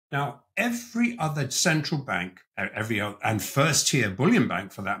Now, every other central bank, and first-tier bullion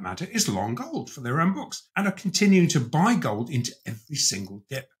bank for that matter, is long gold for their own books and are continuing to buy gold into every single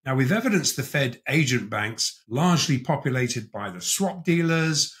dip. Now, we've evidenced the Fed agent banks, largely populated by the swap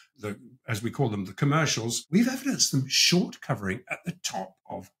dealers, as we call them, the commercials. We've evidenced them short covering at the top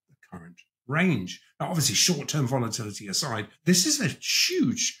of the current range. Now, obviously, short-term volatility aside, this is a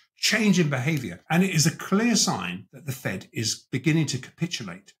huge change in behavior, and it is a clear sign that the Fed is beginning to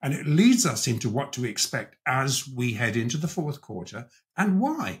capitulate. And it leads us into what to expect as we head into the fourth quarter and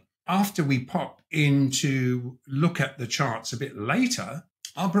why. After we pop into look at the charts a bit later,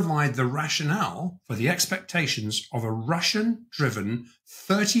 I'll provide the rationale for the expectations of a Russian-driven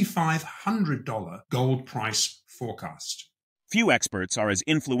 $3,500 gold price forecast. Few experts are as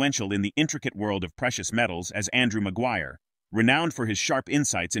influential in the intricate world of precious metals as Andrew Maguire, renowned for his sharp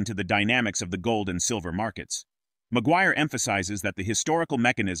insights into the dynamics of the gold and silver markets. Maguire emphasizes that the historical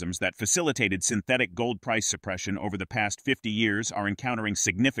mechanisms that facilitated synthetic gold price suppression over the past 50 years are encountering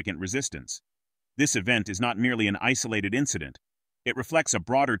significant resistance. This event is not merely an isolated incident. It reflects a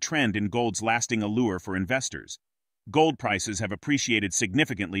broader trend in gold's lasting allure for investors. Gold prices have appreciated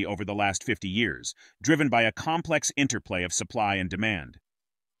significantly over the last 50 years, driven by a complex interplay of supply and demand.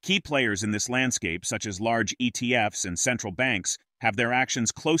 Key players in this landscape, such as large ETFs and central banks, have their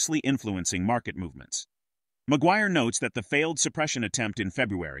actions closely influencing market movements. Maguire notes that the failed suppression attempt in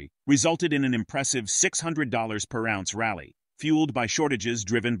February resulted in an impressive $600 per ounce rally, fueled by shortages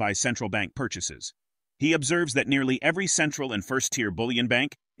driven by central bank purchases. He observes that nearly every central and first-tier bullion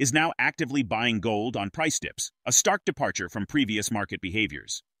bank is now actively buying gold on price dips, a stark departure from previous market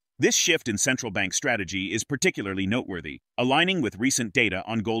behaviors. This shift in central bank strategy is particularly noteworthy, aligning with recent data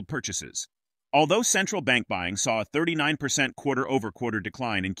on gold purchases. Although central bank buying saw a 39% quarter-over-quarter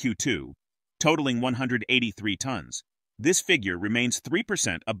decline in Q2, totaling 183 tons, this figure remains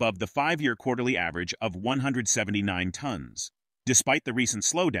 3% above the 5-year quarterly average of 179 tons. Despite the recent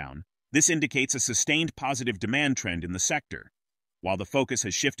slowdown, this indicates a sustained positive demand trend in the sector. While the focus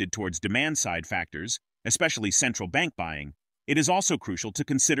has shifted towards demand-side factors, especially central bank buying, it is also crucial to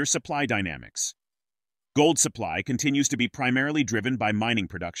consider supply dynamics. Gold supply continues to be primarily driven by mining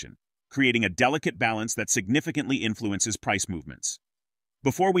production, creating a delicate balance that significantly influences price movements.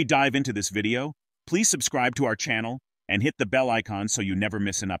 Before we dive into this video, please subscribe to our channel and hit the bell icon so you never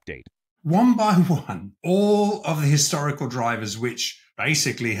miss an update. One by one, all of the historical drivers which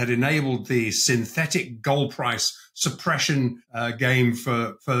basically had enabled the synthetic gold price suppression game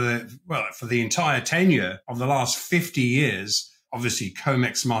for the entire tenure of the last 50 years, obviously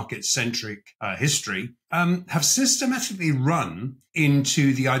COMEX market-centric history, have systematically run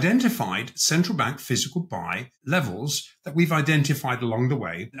into the identified central bank physical buy levels that we've identified along the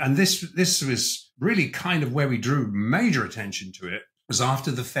way. And this was really kind of where we drew major attention to it, was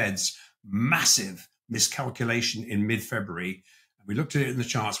after the Fed's massive miscalculation in mid-February. We looked at it in the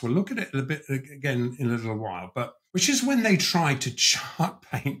charts. We'll look at it a bit again in a little while, but which is when they tried to chart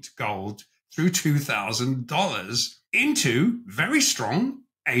paint gold through $2,000 into very strong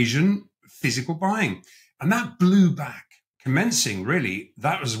Asian physical buying. And that blew back, commencing really,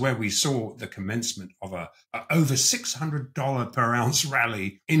 that was where we saw the commencement of a over $600 per ounce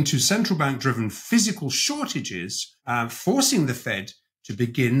rally into central bank driven physical shortages, forcing the Fed to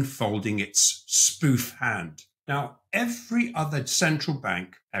begin folding its spoof hand. Now, every other central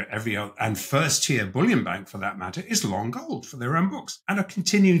bank, and first-tier bullion bank for that matter, is long gold for their own books and are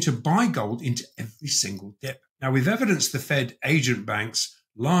continuing to buy gold into every single dip. Now, we've evidenced the Fed agent banks,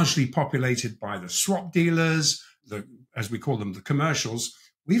 largely populated by the swap dealers, as we call them, the commercials.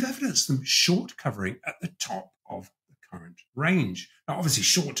 We've evidenced them short covering at the top of the current range. Now, obviously,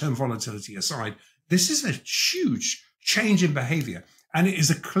 short-term volatility aside, this is a huge change in behavior, and it is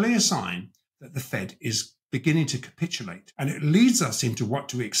a clear sign that the Fed is beginning to capitulate. And it leads us into what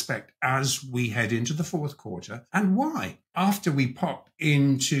to expect as we head into the fourth quarter and why. After we pop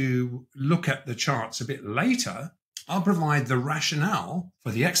into look at the charts a bit later, I'll provide the rationale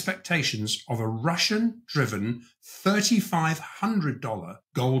for the expectations of a Russian-driven $3,500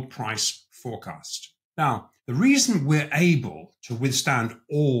 gold price forecast. Now, the reason we're able to withstand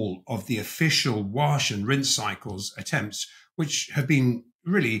all of the official wash and rinse cycles attempts, which have been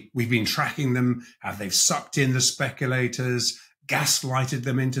we've been tracking them, how they've sucked in the speculators, gaslighted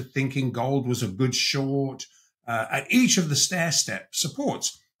them into thinking gold was a good short, at each of the stair-step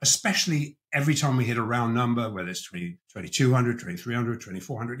supports, especially every time we hit a round number, whether it's 2,200, 2,300,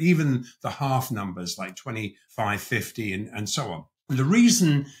 2,400, even the half numbers like 2,550 and so on. And the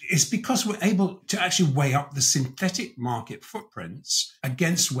reason is because we're able to actually weigh up the synthetic market footprints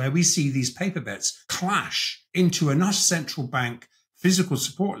against where we see these paper bets clash into enough central bank physical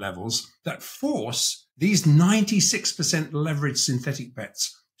support levels that force these 96% leveraged synthetic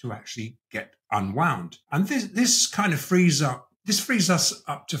bets to actually get unwound. And this kind of frees us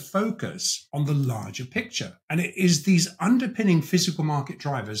up to focus on the larger picture. And it is these underpinning physical market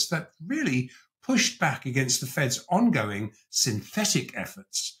drivers that really pushed back against the Fed's ongoing synthetic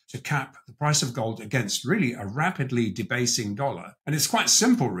efforts to cap the price of gold against really a rapidly debasing dollar. And it's quite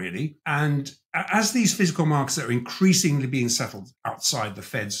simple, really. And as these physical markets are increasingly being settled outside the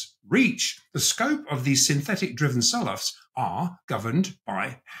Fed's reach, the scope of these synthetic-driven sell-offs are governed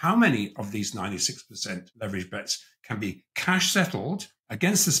by how many of these 96% leverage bets can be cash settled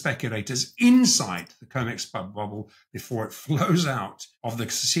against the speculators inside the COMEX bubble before it flows out of the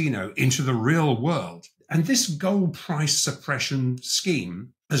casino into the real world. And this gold price suppression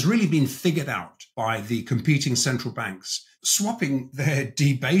scheme has really been figured out by the competing central banks, swapping their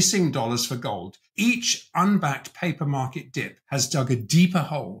debasing dollars for gold. Each unbacked paper market dip has dug a deeper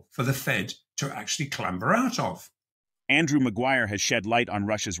hole for the Fed to actually clamber out of. Andrew Maguire has shed light on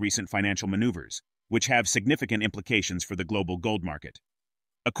Russia's recent financial maneuvers, which have significant implications for the global gold market.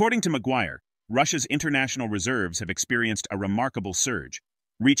 According to Maguire, Russia's international reserves have experienced a remarkable surge,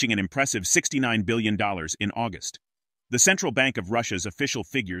 reaching an impressive $69 billion in August. The Central Bank of Russia's official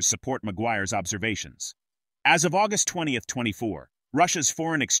figures support Maguire's observations. As of August 20, 2024, Russia's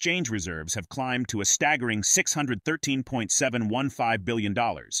foreign exchange reserves have climbed to a staggering $613.715 billion,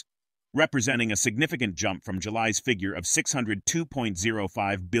 representing a significant jump from July's figure of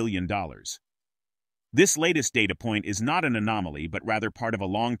 $602.05 billion. This latest data point is not an anomaly but rather part of a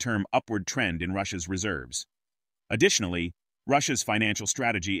long-term upward trend in Russia's reserves. Additionally, Russia's financial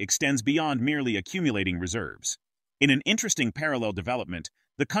strategy extends beyond merely accumulating reserves. In an interesting parallel development,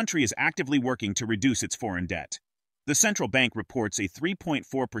 the country is actively working to reduce its foreign debt. The central bank reports a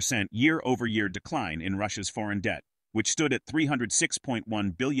 3.4% year-over-year decline in Russia's foreign debt, which stood at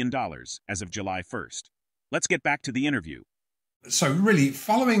 $306.1 billion as of July 1st. Let's get back to the interview. So really,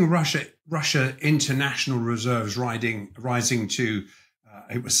 following Russia international reserves rising to,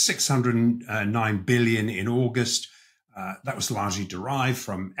 it was 609 billion in August. That was largely derived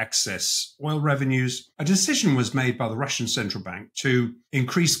from excess oil revenues. A decision was made by the Russian central bank to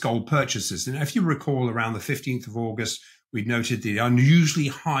increase gold purchases. And if you recall, around the 15th of August, we noted the unusually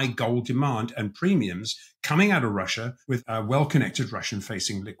high gold demand and premiums coming out of Russia with well-connected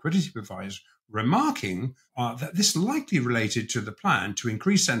Russian-facing liquidity providers remarking that this likely related to the plan to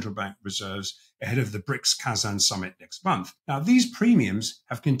increase central bank reserves ahead of the BRICS Kazan summit next month. Now, these premiums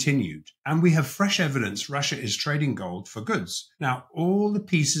have continued, and we have fresh evidence Russia is trading gold for goods. Now, all the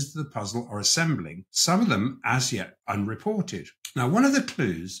pieces of the puzzle are assembling, some of them as yet unreported. Now, one of the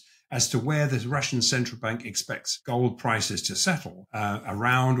clues as to where the Russian central bank expects gold prices to settle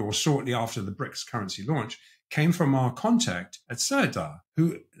around or shortly after the BRICS currency launch came from our contact at Serdar,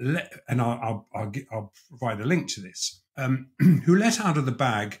 and I'll provide a link to this, who let out of the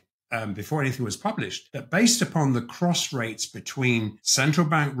bag before anything was published that based upon the cross rates between central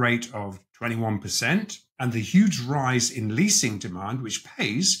bank rate of 21% and the huge rise in leasing demand, which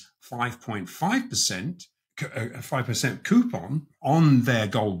pays 5.5%, a 5% coupon on their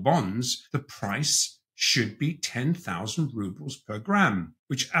gold bonds, the price should be 10,000 rubles per gram,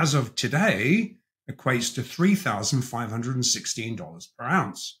 which as of today equates to $3,516 per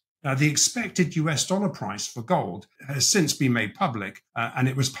ounce. Now, the expected US dollar price for gold has since been made public, and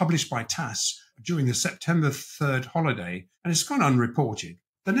it was published by TASS during the September 3rd holiday, and it's gone unreported.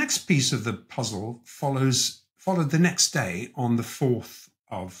 The next piece of the puzzle followed the next day on the 4th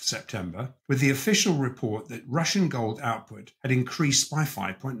of September, with the official report that Russian gold output had increased by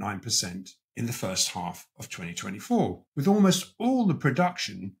 5.9% in the first half of 2024, with almost all the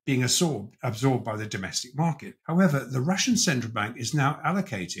production being absorbed by the domestic market. However, the Russian central bank is now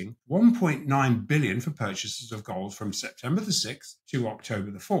allocating 1.9 billion for purchases of gold from September the 6th to October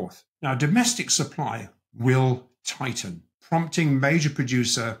the 4th. Now, domestic supply will tighten, prompting major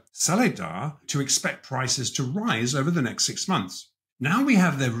producer Serdar to expect prices to rise over the next 6 months. Now we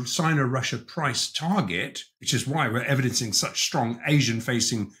have the Sino-Russia price target, which is why we're evidencing such strong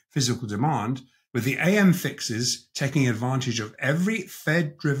Asian-facing physical demand, with the AM fixes taking advantage of every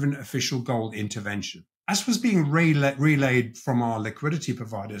Fed-driven official gold intervention. As was being relayed from our liquidity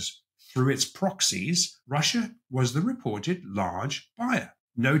providers through its proxies, Russia was the reported large buyer.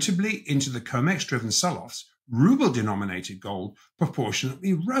 Notably, into the COMEX-driven sell-offs, ruble-denominated gold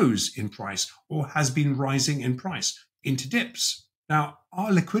proportionately rose in price or has been rising in price into dips. Now,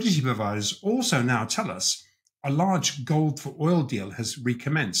 our liquidity providers also now tell us a large gold for oil deal has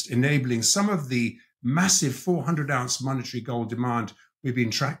recommenced, enabling some of the massive 400-ounce monetary gold demand we've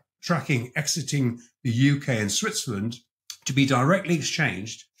been tracking exiting the UK and Switzerland to be directly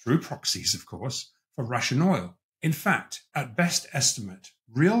exchanged, through proxies of course, for Russian oil. In fact, at best estimate,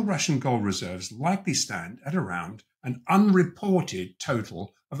 real Russian gold reserves likely stand at around an unreported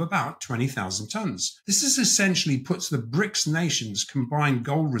total of about 20,000 tons. This essentially puts the BRICS nations' combined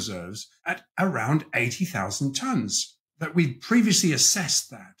gold reserves at around 80,000 tons. That we'd previously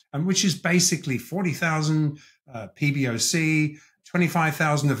assessed that, and which is basically 40,000 PBOC,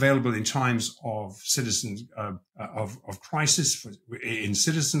 25,000 available in times of citizens of crisis in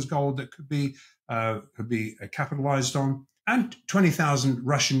citizens' gold that could be capitalized on, and 20,000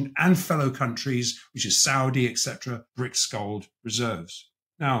 Russian and fellow countries, which is Saudi, etc., BRICS gold reserves.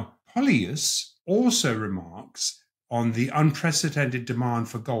 Now, Polyus also remarks on the unprecedented demand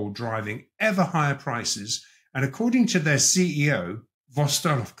for gold driving ever higher prices, and according to their CEO,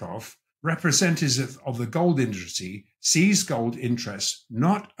 Vostokov, representatives of the gold industry sees gold interest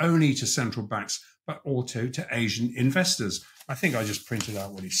not only to central banks, but also to Asian investors. I think I just printed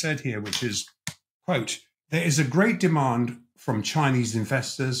out what he said here, which is, quote, "There is a great demand from Chinese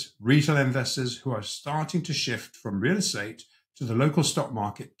investors, retail investors who are starting to shift from real estate to the local stock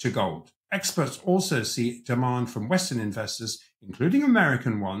market to gold. Experts also see demand from Western investors, including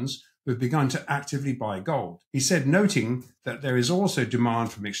American ones, who have begun to actively buy gold," he said, noting that there is also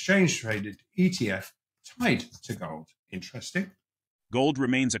demand from exchange-traded ETF tied to gold. Interesting. Gold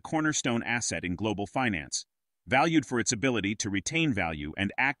remains a cornerstone asset in global finance, valued for its ability to retain value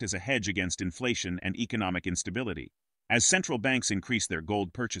and act as a hedge against inflation and economic instability. As central banks increase their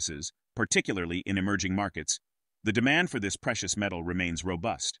gold purchases, particularly in emerging markets, the demand for this precious metal remains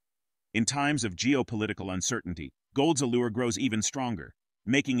robust. In times of geopolitical uncertainty, gold's allure grows even stronger,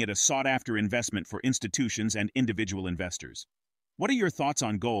 making it a sought-after investment for institutions and individual investors. What are your thoughts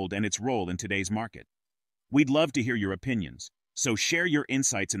on gold and its role in today's market? We'd love to hear your opinions, so share your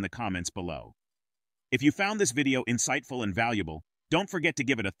insights in the comments below. If you found this video insightful and valuable, don't forget to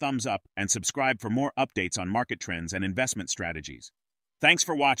give it a thumbs up and subscribe for more updates on market trends and investment strategies. Thanks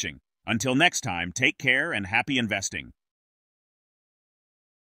for watching. Until next time, take care and happy investing.